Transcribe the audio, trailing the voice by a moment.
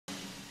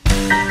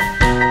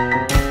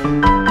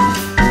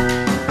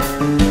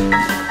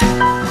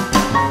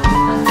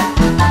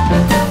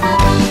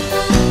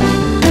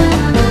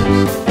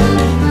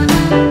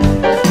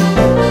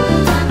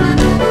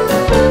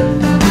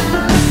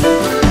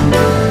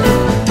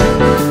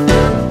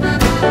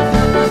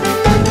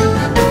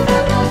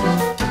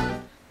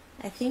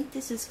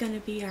This is going to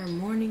be our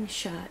morning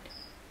shot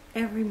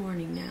every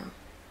morning now.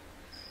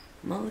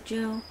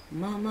 Mojo,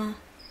 Mama,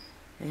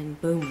 and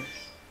Boomer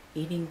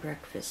eating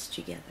breakfast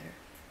together.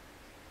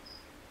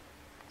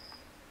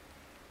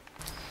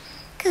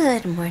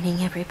 Good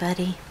morning,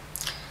 everybody.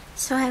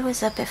 So I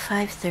was up at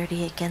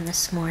 5:30 again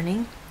this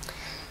morning.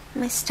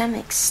 My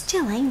stomach's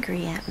still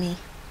angry at me.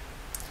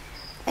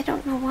 I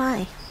don't know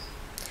why.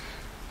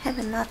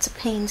 Having lots of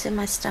pains in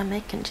my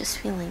stomach and just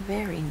feeling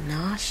very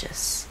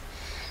nauseous.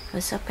 I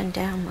was up and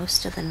down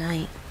most of the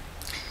night.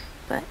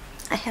 But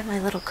I have my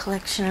little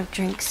collection of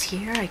drinks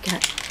here. I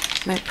got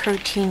my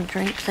protein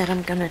drink that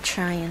I'm going to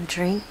try and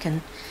drink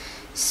and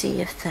see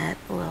if that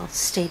will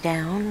stay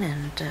down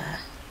and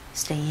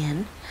stay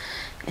in.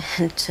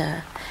 And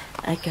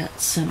I got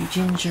some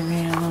ginger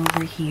ale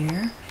over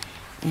here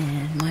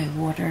and my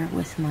water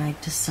with my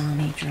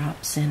Dasani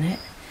drops in it.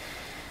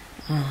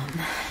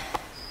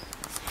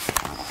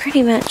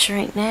 Pretty much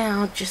right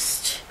now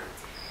just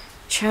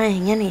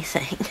trying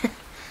anything.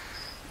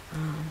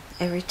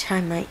 Every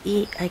time I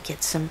eat, I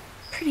get some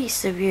pretty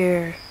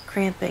severe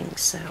cramping,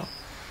 so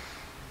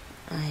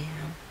I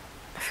am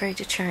afraid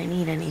to try and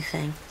eat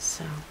anything.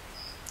 So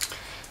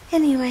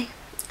anyway,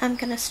 I'm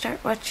gonna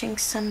start watching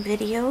some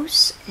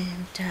videos,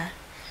 and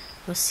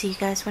we'll see you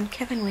guys when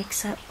Kevin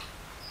wakes up.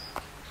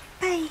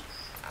 Bye.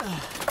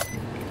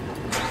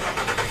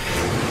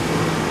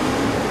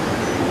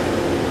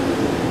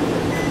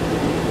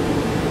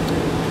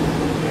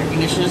 Air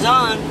conditioner's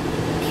on.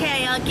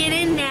 Okay, I'll get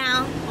in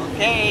now.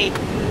 Okay.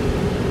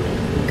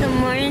 Good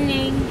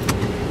morning.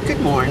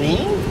 Good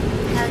morning.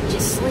 How'd you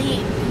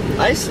sleep?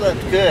 I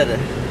slept good.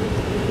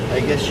 I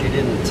guess you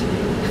didn't.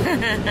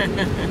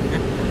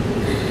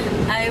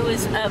 I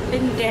was up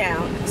and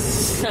down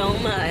so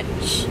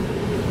much.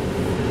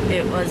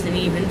 It wasn't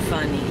even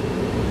funny.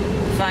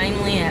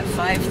 Finally at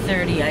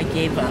 5:30 I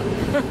gave up.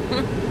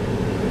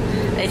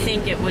 I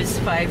think it was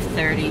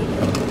 5:30.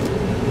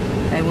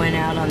 I went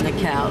out on the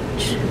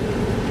couch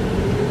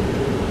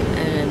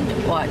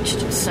and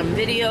watched some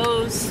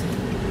videos,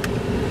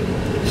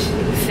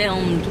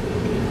 filmed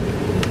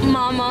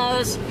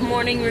Mama's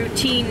morning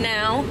routine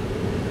now.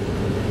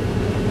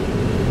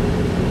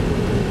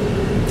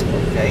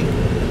 Okay.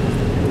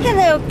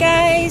 Hello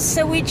guys,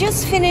 so we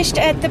just finished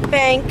at the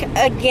bank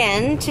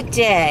again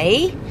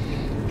today.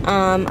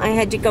 I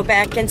had to go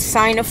back and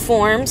sign a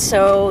form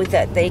so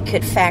that they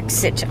could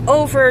fax it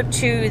over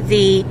to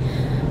the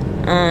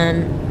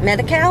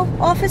Medi-Cal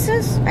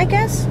offices, I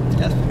guess?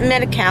 Yes.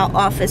 Medi-Cal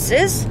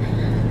offices.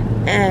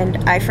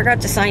 And I forgot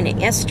to sign it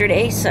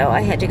yesterday, so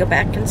I had to go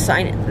back and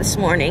sign it this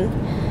morning.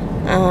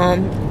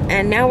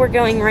 And now we're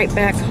going right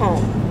back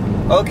home.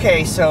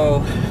 Okay,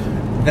 so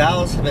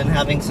Val's been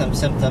having some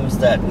symptoms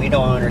that we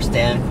don't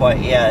understand quite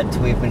yet.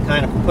 We've been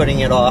kind of putting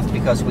it off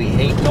because we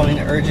hate going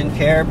to urgent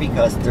care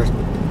because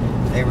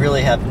they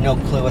really have no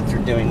clue what they're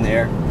doing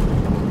there.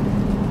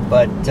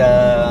 But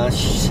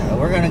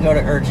we're going to go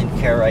to urgent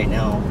care right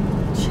now.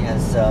 She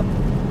has a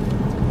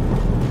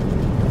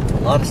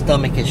lot of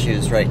stomach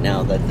issues right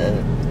now that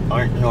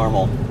aren't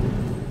normal.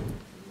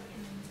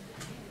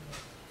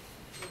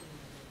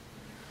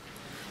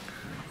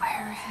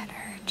 We're at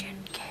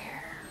urgent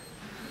care.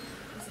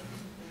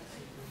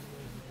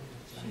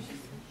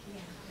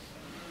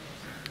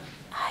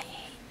 I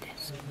hate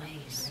this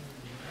place.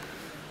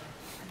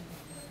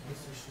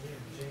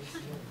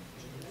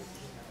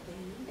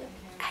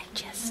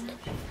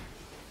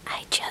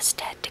 I just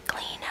had to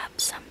clean up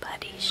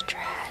somebody's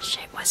trash.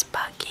 It was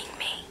bugging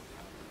me.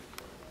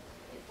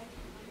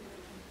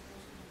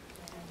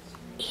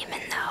 Even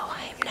though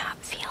I'm not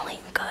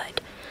feeling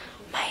good,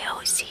 my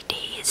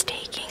OCD is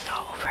taking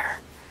over.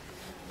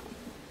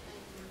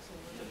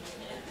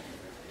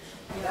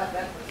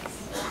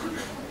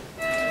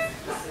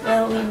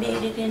 Well, we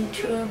made it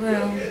into a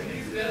room.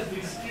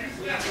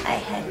 I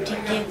had to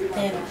give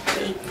them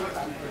a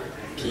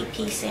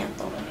PP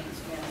sample.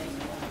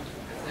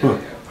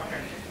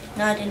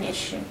 Not an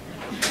issue.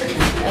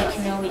 I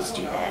can always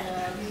do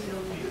that.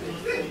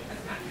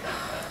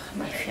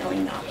 Am I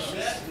feeling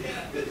nauseous?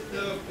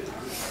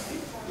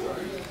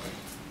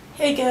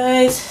 Hey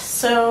guys,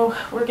 so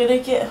we're gonna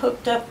get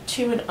hooked up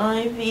to an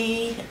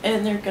IV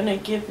and they're gonna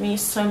give me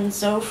some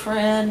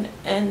Zofran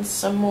and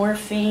some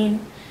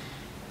morphine,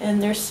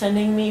 and they're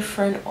sending me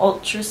for an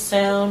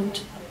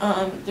ultrasound.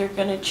 They're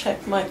gonna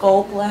check my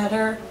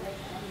gallbladder.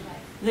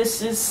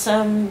 This is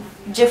some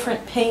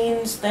different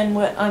pains than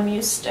what I'm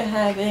used to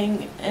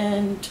having,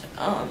 and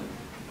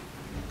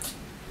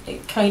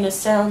it kind of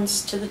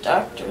sounds to the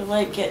doctor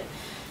like it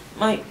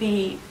might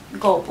be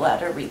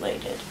gallbladder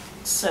related.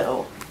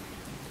 So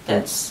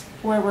that's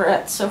where we're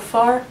at so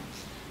far.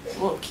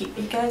 We'll keep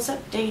you guys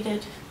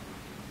updated.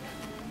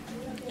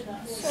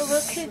 So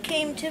look who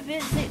came to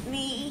visit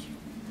me.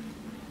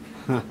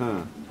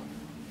 I'm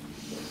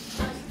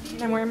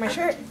wearing my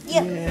shirt.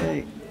 Yep.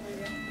 Yay.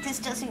 This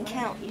doesn't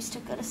count. You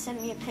still gotta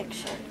send me a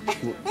picture.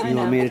 You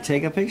want me to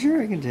take a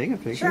picture? I can take a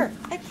picture. Sure.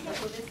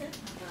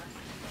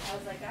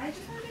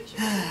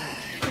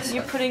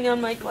 You're putting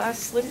on my glass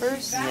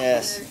slippers?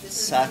 Yes,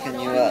 socking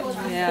you up.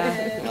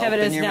 Yeah.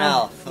 Open your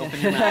mouth. Open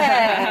your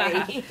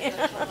mouth. Hey.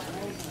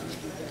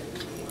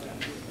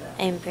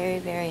 I am very,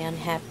 very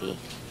unhappy.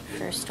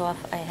 First off,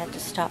 I had to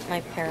stop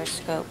my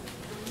Periscope.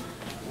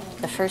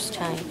 The first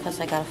time because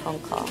I got a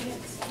phone call.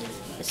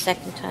 The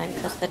second time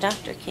because the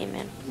doctor came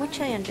in, which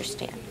I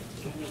understand.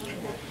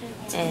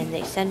 And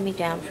they send me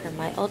down for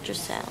my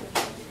ultrasound.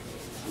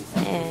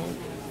 And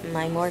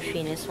my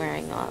morphine is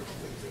wearing off.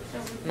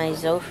 My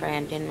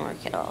Zofran didn't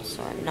work at all,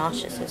 so I'm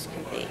nauseous as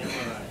can be.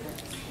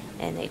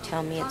 And they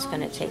tell me it's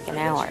going to take an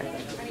hour.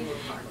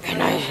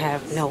 And I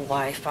have no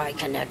Wi-Fi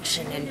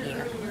connection in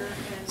here.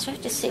 So I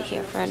have to sit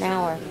here for an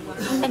hour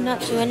and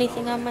not do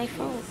anything on my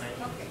phone.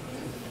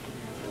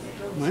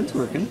 Mine's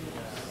working.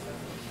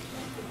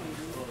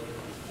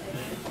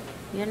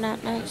 You're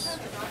not nice.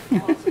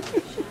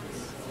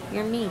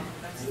 You're mean.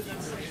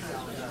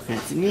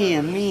 That's me,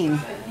 I'm mean.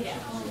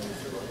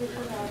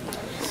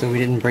 So we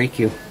didn't break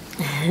you.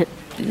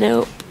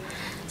 Nope.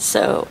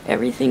 So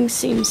everything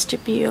seems to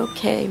be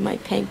okay. My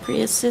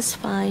pancreas is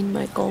fine.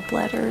 My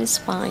gallbladder is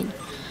fine.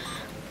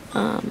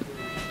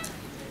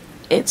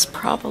 It's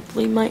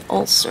probably my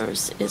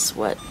ulcers is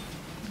what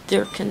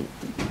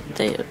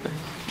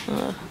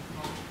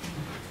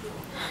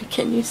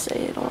can you say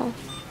it all?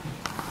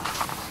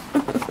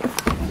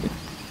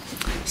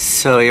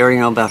 So you already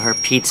know about her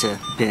pizza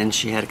binge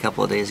she had a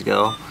couple of days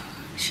ago.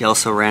 She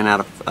also ran out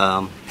of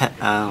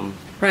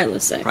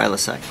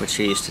Prilosec, which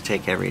she used to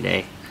take every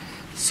day.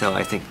 So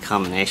I think the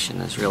combination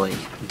has really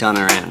done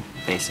her in,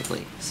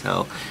 basically.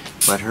 So,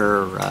 but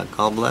her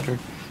gallbladder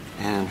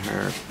and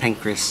her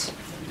pancreas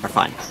are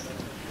fine.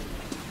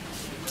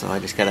 So I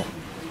just gotta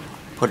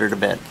put her to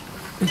bed.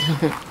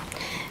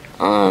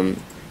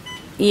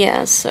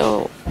 Yeah,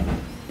 so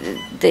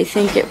they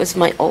think it was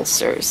my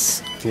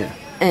ulcers. Yeah.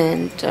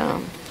 And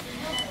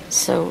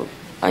so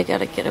I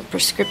gotta get a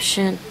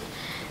prescription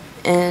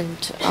and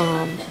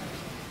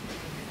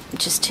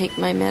just take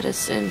my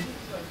medicine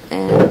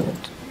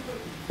and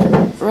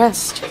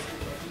rest.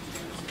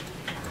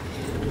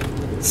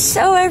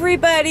 So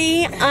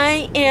everybody,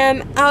 I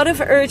am out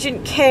of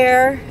urgent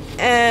care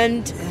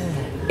and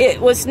it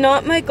was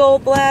not my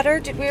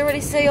gallbladder. Did we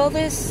already say all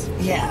this?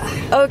 Yeah.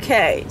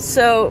 Okay,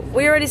 so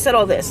we already said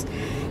all this.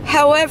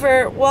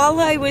 However, while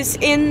I was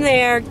in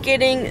there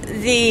getting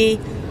the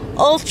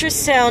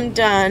ultrasound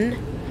done,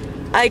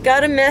 I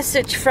got a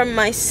message from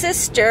my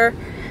sister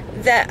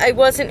that I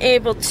wasn't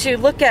able to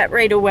look at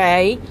right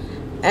away.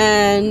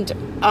 And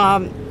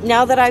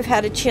now that I've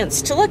had a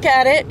chance to look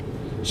at it,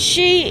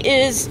 she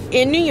is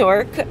in New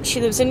York.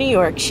 She lives in New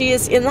York. She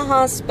is in the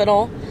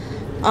hospital.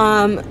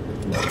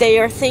 They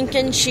are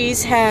thinking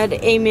she's had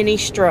a mini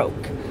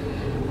stroke.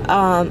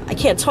 I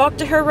can't talk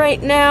to her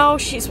right now.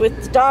 She's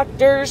with the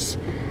doctors.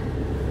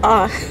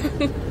 Our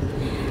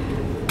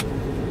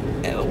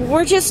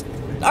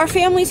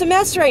family's a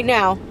mess right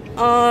now.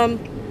 I'm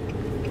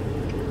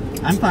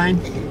fine.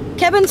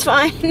 Kevin's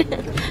fine.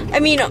 I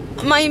mean,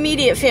 my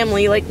immediate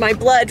family, like my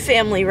blood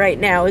family right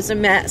now is a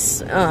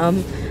mess.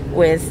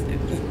 With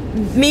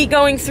me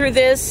going through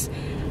this,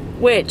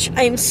 which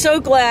I'm so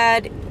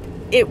glad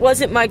it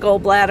wasn't my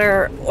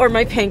gallbladder or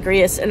my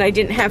pancreas and I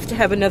didn't have to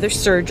have another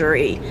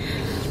surgery.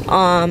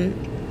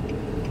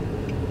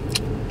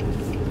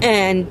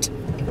 And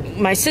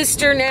my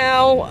sister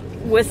now,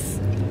 with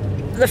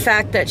the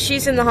fact that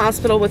she's in the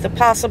hospital with a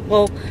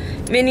possible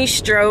mini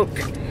stroke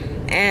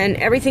and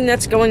everything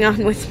that's going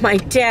on with my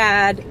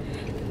dad,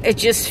 it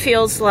just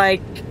feels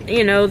like,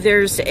 you know,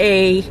 there's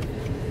a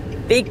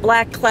big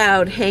black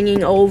cloud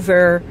hanging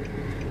over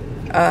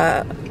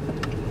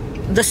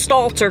the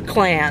Stalter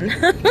clan.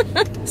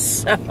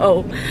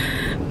 So,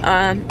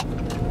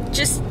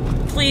 just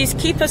please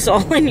keep us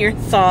all in your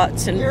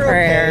thoughts and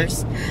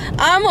prayers. Okay.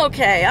 I'm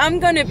okay. I'm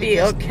gonna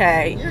be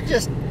okay. You're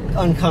just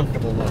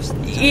uncomfortable most of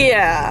the time.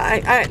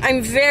 Yeah,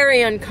 I'm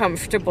very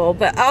uncomfortable,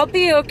 but I'll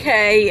be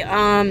okay.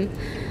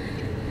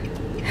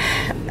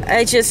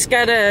 I just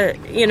gotta,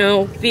 you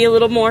know, be a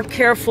little more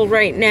careful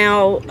right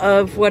now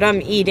of what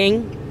I'm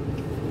eating.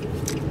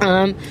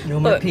 No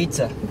more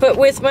pizza. But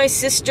with my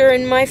sister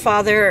and my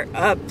father,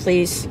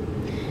 please,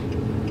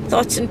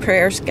 thoughts and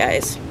prayers,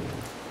 guys.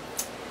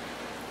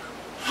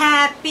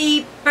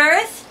 Happy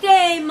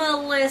birthday,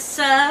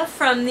 Melissa,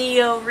 from the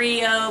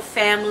Oreo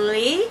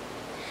family.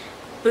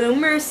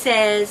 Boomer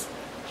says,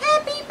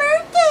 happy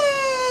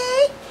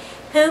birthday.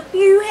 Hope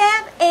you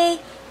have a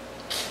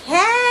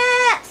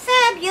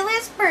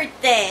fabulous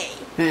birthday.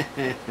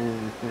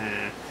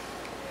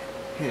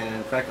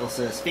 And Freckles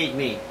says, feed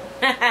me.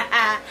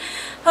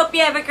 Hope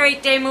you have a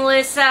great day,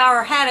 Melissa,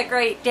 or had a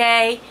great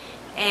day.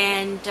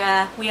 And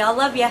we all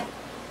love you.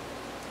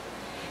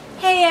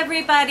 Hey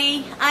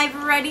everybody, I've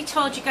already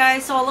told you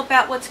guys all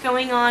about what's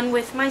going on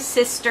with my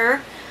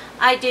sister.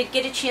 I did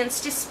get a chance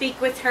to speak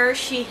with her.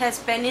 She has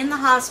been in the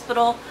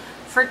hospital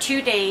for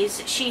 2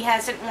 days. She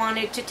hasn't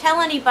wanted to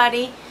tell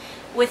anybody.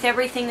 With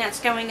everything that's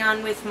going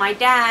on with my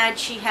dad,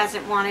 she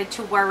hasn't wanted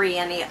to worry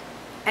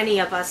any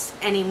of us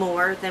any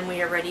more than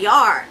we already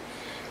are.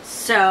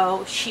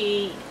 So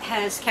she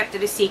has kept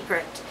it a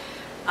secret.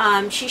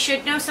 She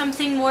should know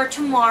something more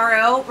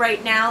tomorrow.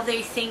 Right now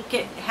they think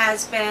it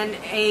has been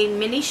a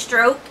mini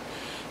stroke,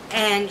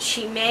 and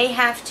she may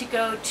have to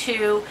go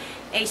to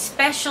a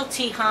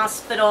specialty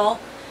hospital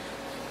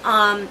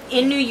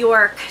in New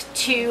York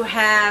to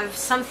have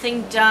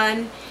something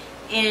done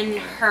in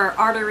her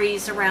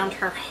arteries around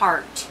her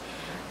heart,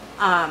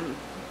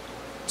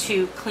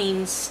 to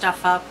clean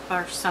stuff up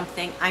or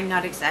something. I'm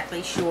not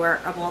exactly sure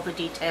of all the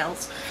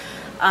details.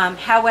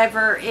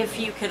 However, if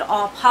you could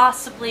all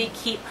possibly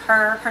keep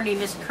her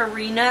name is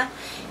Karina,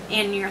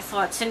 in your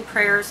thoughts and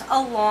prayers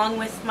along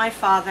with my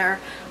father,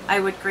 I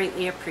would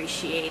greatly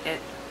appreciate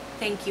it.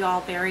 Thank you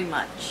all very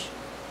much.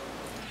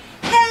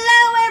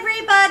 Hello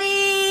everybody!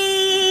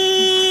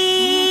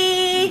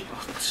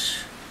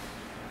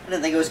 I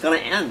didn't think it was going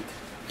to end.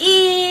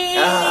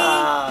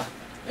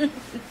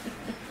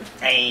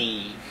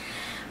 Hey.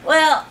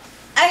 Well,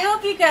 I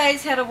hope you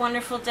guys had a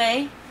wonderful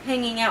day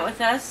hanging out with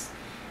us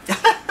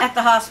at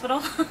the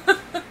hospital.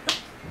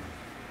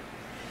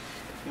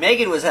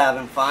 Megan was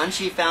having fun.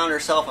 She found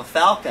herself a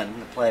falcon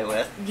to play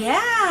with.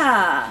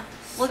 Yeah.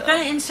 We're So.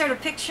 going to insert a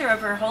picture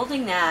of her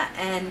holding that,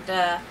 and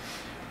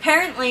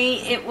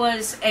apparently it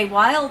was a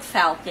wild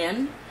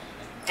falcon.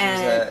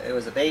 And It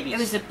was a baby. it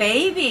was a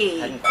baby.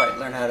 Hadn't quite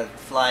learned how to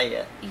fly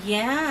yet.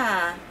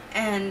 Yeah.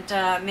 And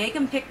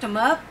Megan picked him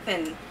up,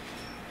 and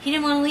he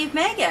didn't want to leave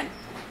Megan.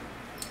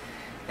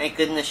 Thank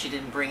goodness she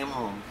didn't bring him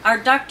home. Our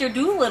Dr.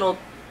 Doolittle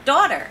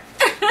daughter.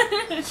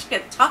 She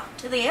could talk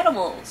to the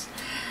animals.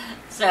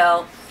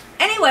 So,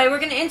 anyway, we're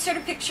going to insert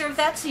a picture of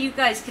that so you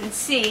guys can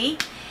see.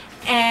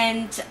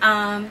 And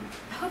I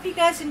hope you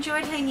guys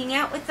enjoyed hanging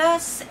out with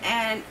us.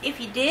 And if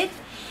you did,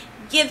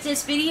 give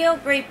this video a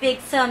great big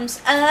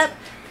thumbs up.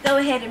 Go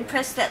ahead and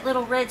press that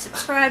little red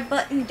subscribe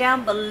button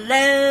down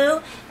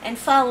below and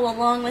follow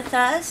along with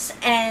us.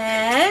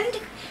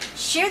 And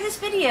share this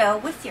video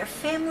with your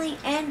family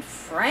and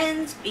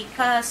friends,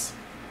 because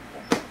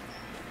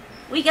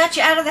we got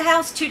you out of the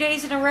house 2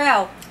 days in a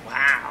row.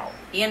 Wow.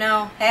 You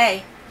know,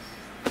 hey,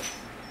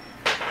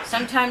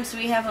 sometimes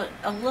we have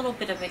a little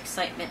bit of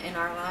excitement in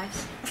our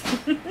lives.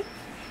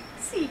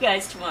 See you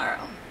guys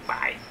tomorrow.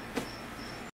 Bye.